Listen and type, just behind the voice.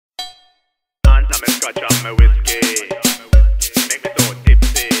me scotch and me whiskey. Make me so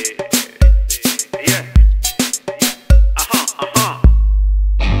tipsy. Yeah.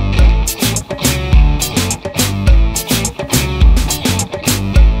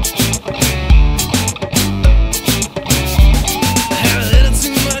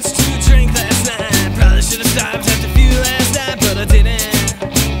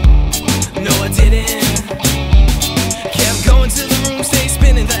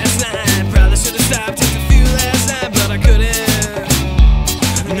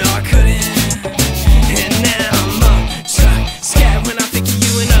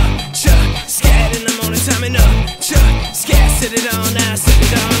 Chuk Skat, sit it all night, sit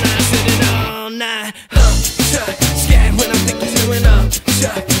it all night, sit it all night. Chuk Skat, when I'm thinking you and up.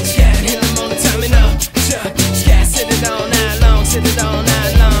 Chuk Skat, in the morning time and up. Chuk Skat, sit it all night long, sit it all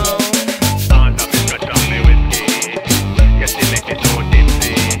night long. Start up and scratch on me whiskey. Yes, it make me so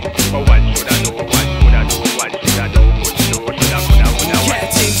tipsy. But what should I do? What should I do? What should I do? Could do? Should I? Could I? Would I?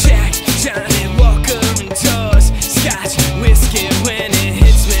 Captain Jack, Johnny Walker endorse Scotch whiskey. When it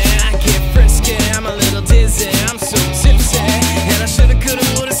hits me, I get frisky. I'm a little dizzy, I'm so tipsy. And I shoulda, coulda,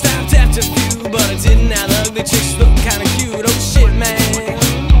 woulda stopped after few, but I didn't. Now the ugly chicks look kinda cute. Oh shit, man.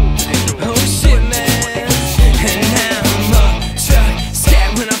 Oh shit, man. And now I'm up. Chuk Skat,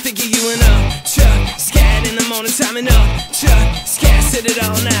 when I think of you and up. Chuk Skat, in the morning time and up. Chuk Skat, sit it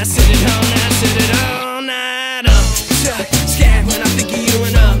all night, sit it all night, sit it all night up. Chuk Skat, when I think of you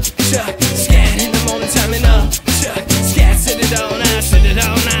and up. Chuk Skat, in the morning time and up. Chuk Skat, sit it all night, sit it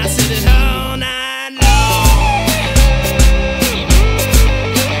all night, sit it all night long.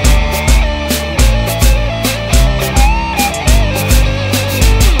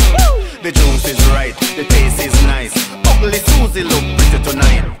 The juice is right, the taste is nice. Ugly Susie look pretty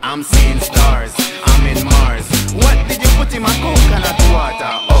tonight. I'm seeing stars, I'm in Mars. What did you put in my coconut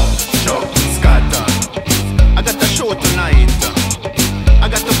water? Oh, Chuk Skat. I got a show tonight. I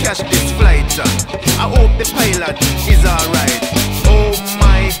got to catch this flight. I hope the pilot is alright. Oh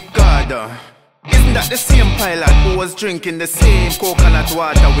my God. Isn't that the same pilot who was drinking the same coconut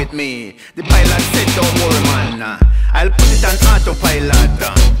water with me? The pilot said, don't worry man, I'll put it on autopilot.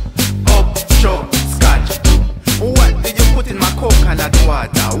 Up, Chuk Skat. What did you put in my coconut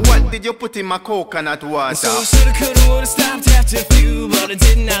water? What did you put in my coconut water? So shoulda, coulda, woulda stopped after a few, but I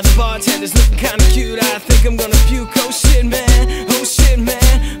didn't. Now the bartender's looking kinda cute. I think I'm gonna puke. Oh shit, man. Oh shit,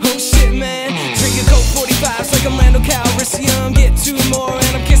 man. Oh shit, man. Drinking Coke 45s like I'm Lando Calrissian. Get two more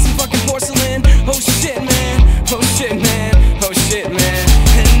and I'm kissing fucking porcelain. Oh shit, man. Oh shit, man. Oh shit, man.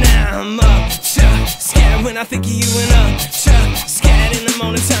 And now I'm up. Chuk Skat, when I think of you and up. Chuk Skat, in the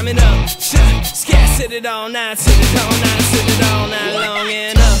morning time and up. Chuk Skat, sit it all night, sit it all night, sit it all night long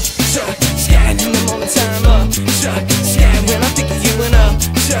and up. Chuk Skat, in the morning time up. Chuk Skat, when I think of you and up.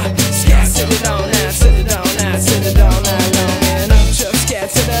 Chuk